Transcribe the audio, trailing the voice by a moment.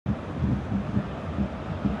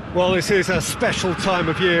Well, this is a special time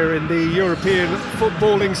of year in the European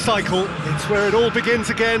footballing cycle. It's where it all begins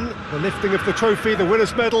again. The lifting of the trophy, the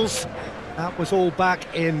winners' medals. That was all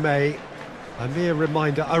back in May. A mere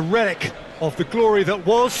reminder, a relic of the glory that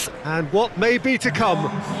was and what may be to come,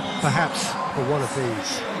 perhaps for one of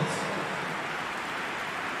these.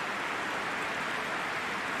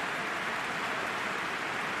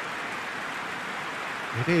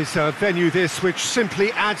 It is a venue this which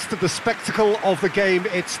simply adds to the spectacle of the game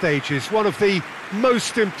it stages. One of the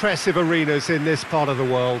most impressive arenas in this part of the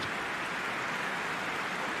world.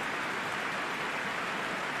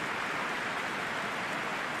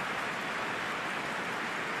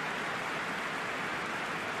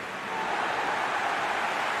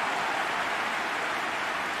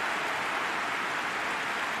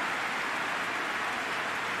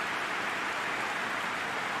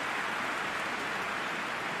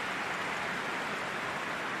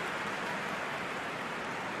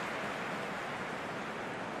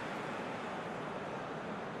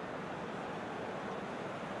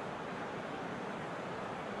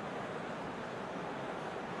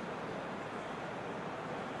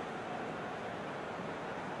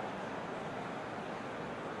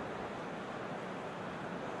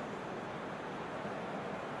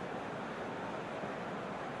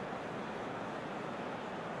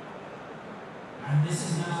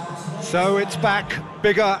 So it's back,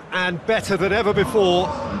 bigger and better than ever before.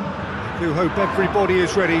 I do hope everybody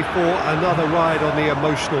is ready for another ride on the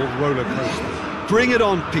emotional roller coaster. Bring it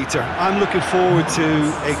on, Peter. I'm looking forward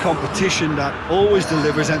to a competition that always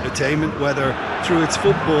delivers entertainment, whether through its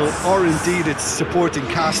football or indeed its supporting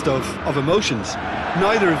cast of emotions.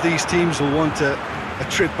 Neither of these teams will want a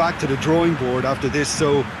trip back to the drawing board after this,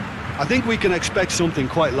 so I think we can expect something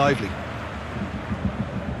quite lively.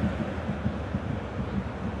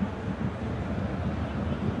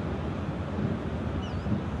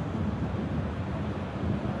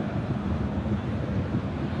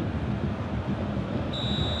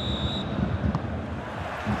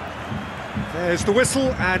 There's the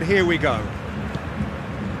whistle, and here we go.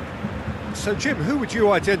 So, Jim, who would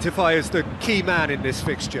you identify as the key man in this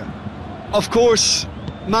fixture? Of course,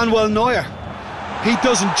 Manuel Neuer. He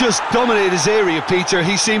doesn't just dominate his area, Peter.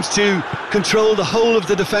 He seems to control the whole of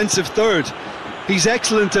the defensive third. He's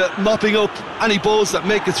excellent at mopping up any balls that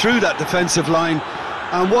make it through that defensive line.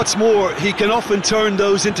 And what's more, he can often turn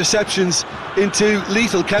those interceptions into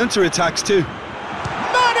lethal counter-attacks too.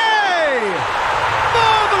 Mane!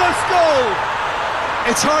 Marvellous goal!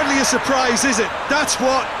 It's hardly a surprise, is it? That's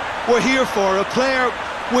what we're here for, a player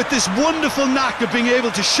with this wonderful knack of being able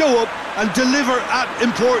to show up and deliver at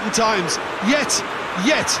important times. Yet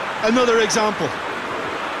another example.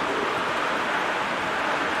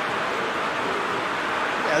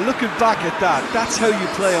 Yeah, looking back at that, that's how you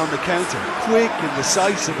play on the counter. Quick and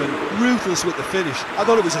decisive and ruthless with the finish. I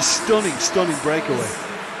thought it was a stunning breakaway.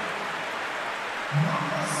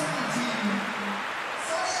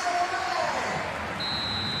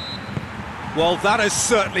 Well, that has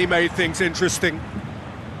certainly made things interesting.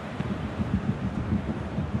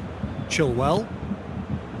 Chilwell.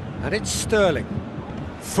 And it's Sterling.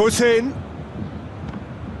 Foot in.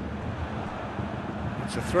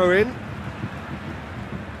 It's a throw in.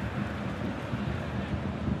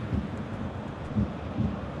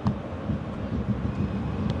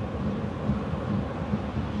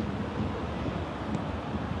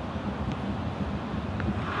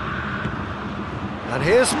 And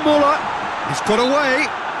here's Muller. He's got away.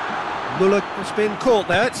 Muller has been caught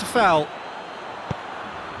there, it's a foul.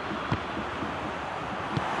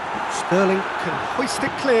 Sterling can hoist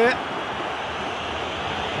it clear.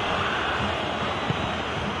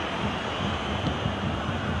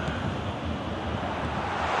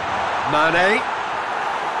 Mane.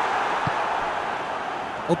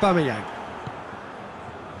 Aubameyang.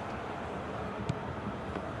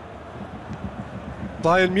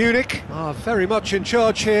 Bayern Munich are very much in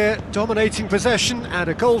charge here, dominating possession and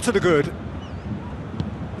a goal to the good.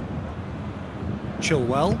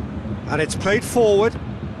 Chilwell, and it's played forward.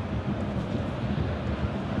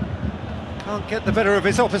 Can't get the better of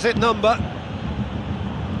his opposite number.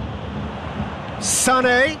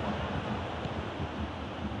 Sané,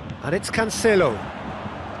 and it's Cancelo.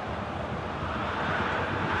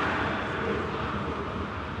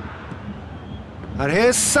 And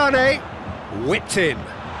here's Sané. Whipped in.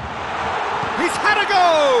 He's had a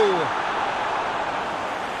go!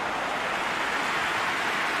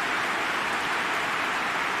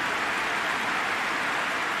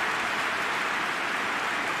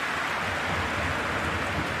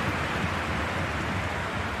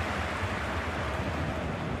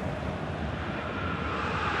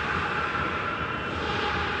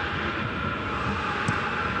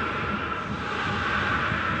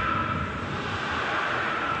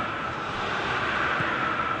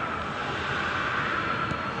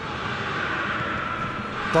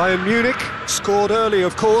 Bayern Munich scored early,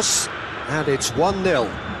 of course, and it's 1-0.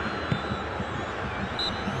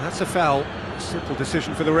 That's a foul. Simple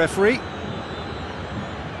decision for the referee.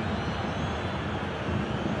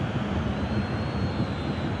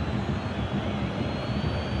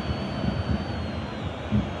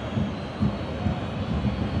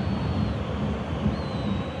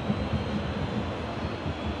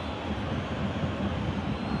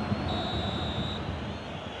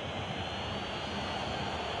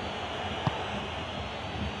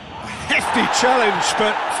 Hefty challenge,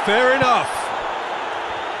 but fair enough.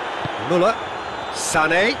 Muller,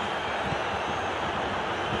 Sané.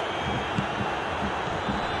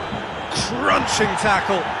 Crunching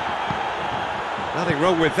tackle. Nothing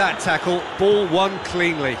wrong with that tackle. Ball won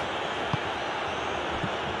cleanly.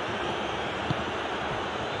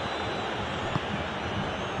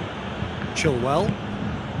 Chilwell.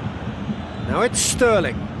 Now it's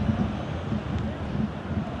Sterling.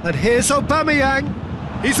 And here's Aubameyang.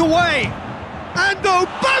 He's away! And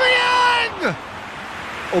Aubameyang!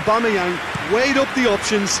 Aubameyang weighed up the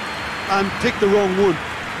options and picked the wrong one.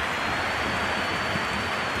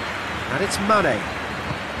 And it's Mane.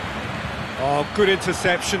 Oh, good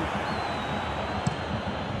interception.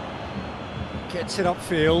 Gets it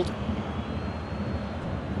upfield.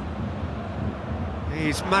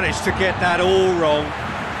 He's managed to get that all wrong.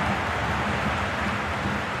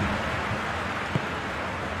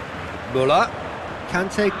 Muller.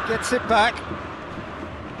 Kante gets it back.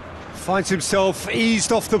 Finds himself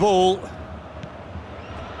eased off the ball.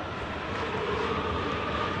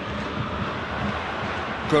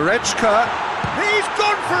 Goretzka. He's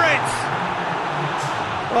gone for it!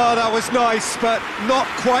 Oh, that was nice, but not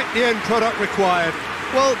quite the end product required.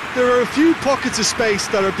 Well, there are a few pockets of space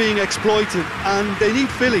that are being exploited, and they need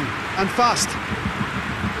filling, and fast.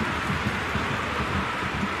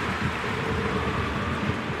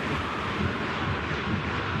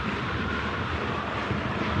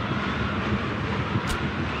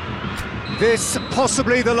 This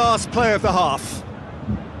possibly the last play of the half.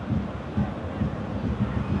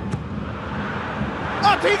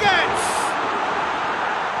 Up he gets!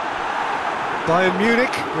 Bayern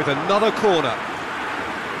Munich with another corner.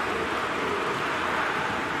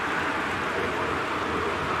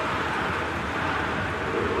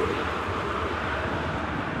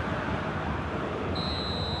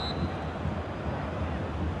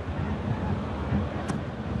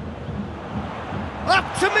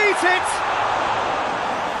 Up to meet it!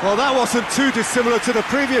 Well, that wasn't too dissimilar to the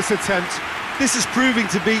previous attempt. This is proving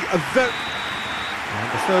to be a very... And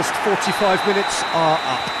the first 45 minutes are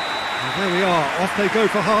up. And there we are, off they go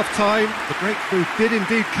for half-time. The breakthrough did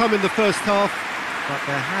indeed come in the first half, but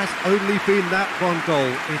there has only been that one goal.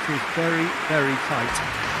 It is very, very tight.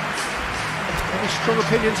 Any strong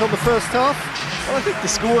opinions on the first half? Well, I think the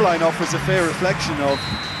scoreline offers a fair reflection of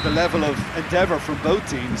the level of endeavour from both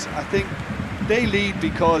teams. I think they lead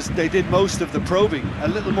because they did most of the probing. A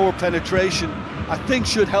little more penetration, I think,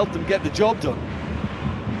 should help them get the job done.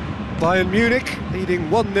 Bayern Munich leading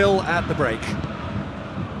 1-0 at the break.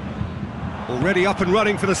 Already up and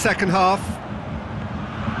running for the second half.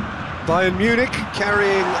 Bayern Munich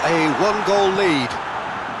carrying a one-goal lead.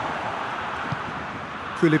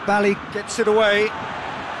 Koulibaly gets it away.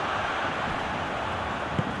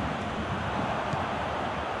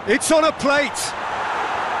 It's on a plate.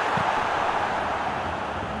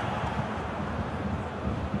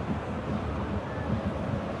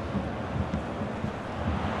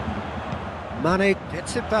 Mane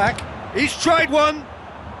gets it back. He's tried one.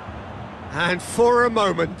 And for a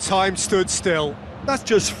moment, time stood still. That's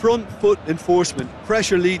just front foot enforcement.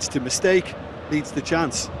 Pressure leads to mistake, leads to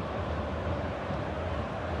chance.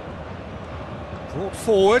 Brought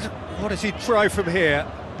forward. What does he try from here?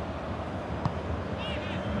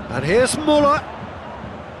 And here's Muller.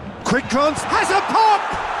 Quick glance. Has a pop!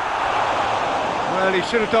 Well, he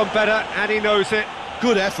should have done better, and he knows it.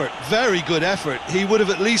 Good effort, very good effort. He would have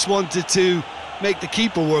at least wanted to make the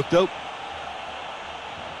keeper work, though.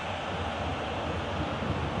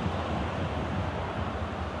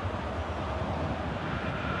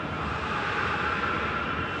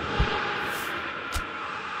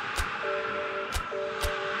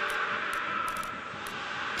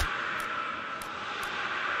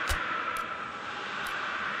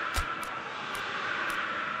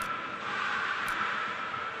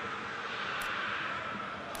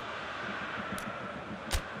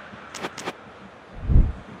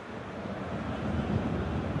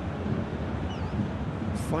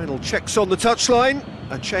 Final checks on the touchline,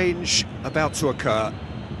 a change about to occur.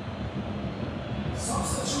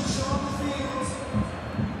 Substitution on the field.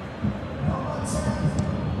 Number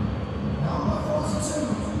 10, number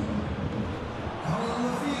 42.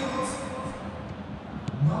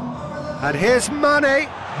 And here's Mane.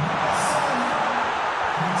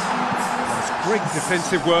 That's great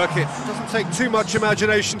defensive work. It doesn't take too much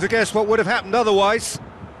imagination to guess what would have happened otherwise.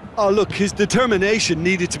 Oh, look, his determination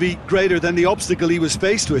needed to be greater than the obstacle he was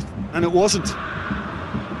faced with, and it wasn't.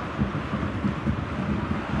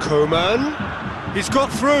 Coman. He's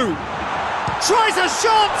got through. Tries a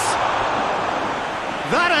shot!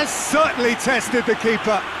 That has certainly tested the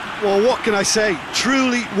keeper. Well, what can I say?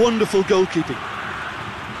 Truly wonderful goalkeeping.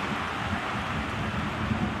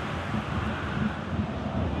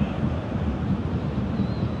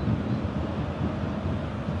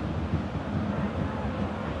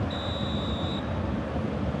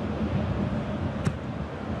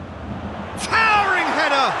 Towering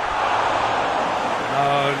header!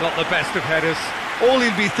 No, not the best of headers. All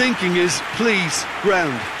he'd be thinking is, please,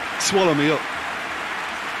 ground, swallow me up.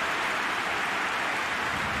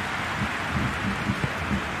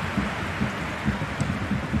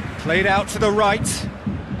 Played out to the right.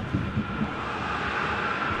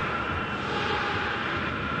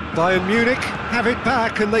 Bayern Munich have it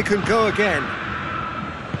back and they can go again.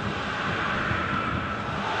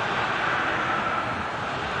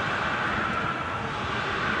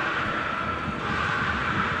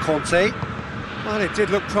 Conte. Well, it did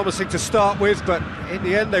look promising to start with, but in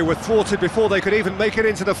the end they were thwarted before they could even make it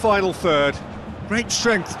into the final third. Great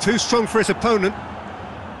strength, too strong for his opponent.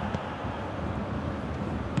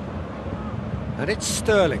 And it's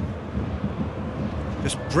Sterling.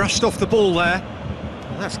 Just brushed off the ball there.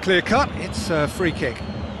 Well, that's clear cut, it's a free kick.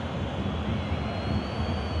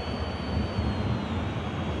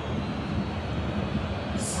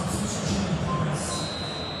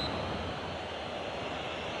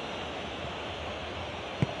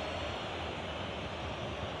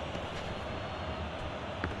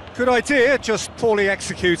 Good idea, just poorly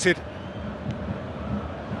executed.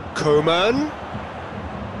 Coman.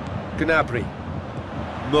 Gnabry.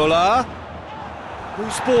 Muller.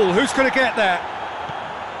 Whose ball? Who's going to get there?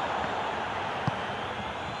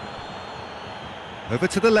 Over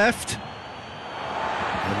to the left.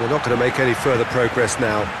 And they're not going to make any further progress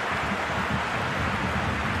now.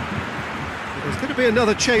 There's going to be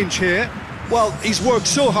another change here. Well, he's worked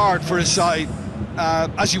so hard for his side,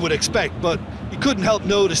 as you would expect, but you couldn't help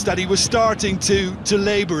notice that he was starting to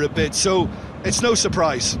labour a bit, so it's no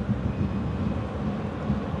surprise.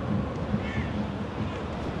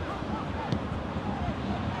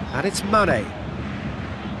 And it's Mane.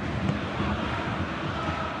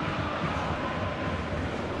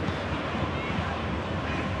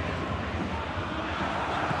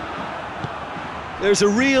 There's a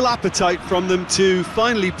real appetite from them to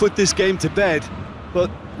finally put this game to bed,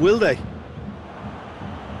 but will they?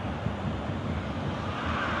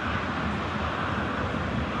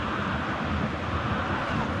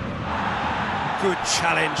 Good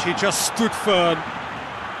challenge, he just stood firm.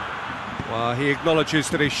 Well, he acknowledges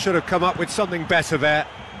that he should have come up with something better there.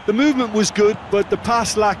 The movement was good, but the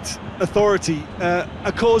pass lacked authority,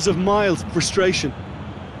 a cause of mild frustration.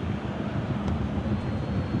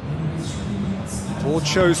 Board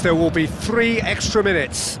shows there will be 3 extra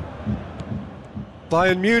minutes.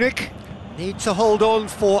 Bayern Munich need to hold on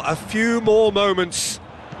for a few more moments.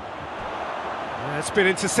 It's been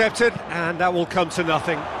intercepted, and that will come to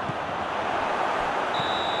nothing.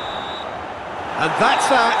 And that's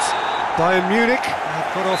that. Bayern Munich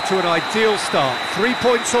have got off to an ideal start. 3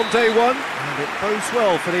 points on day one, and it bodes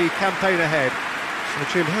well for the campaign ahead.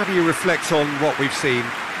 So, Jim, how do you reflect on what we've seen?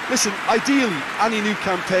 Listen, ideally, any new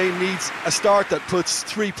campaign needs a start that puts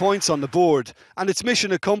 3 points on the board, and it's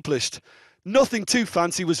mission accomplished. Nothing too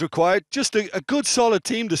fancy was required, just a good solid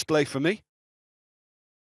team display for me.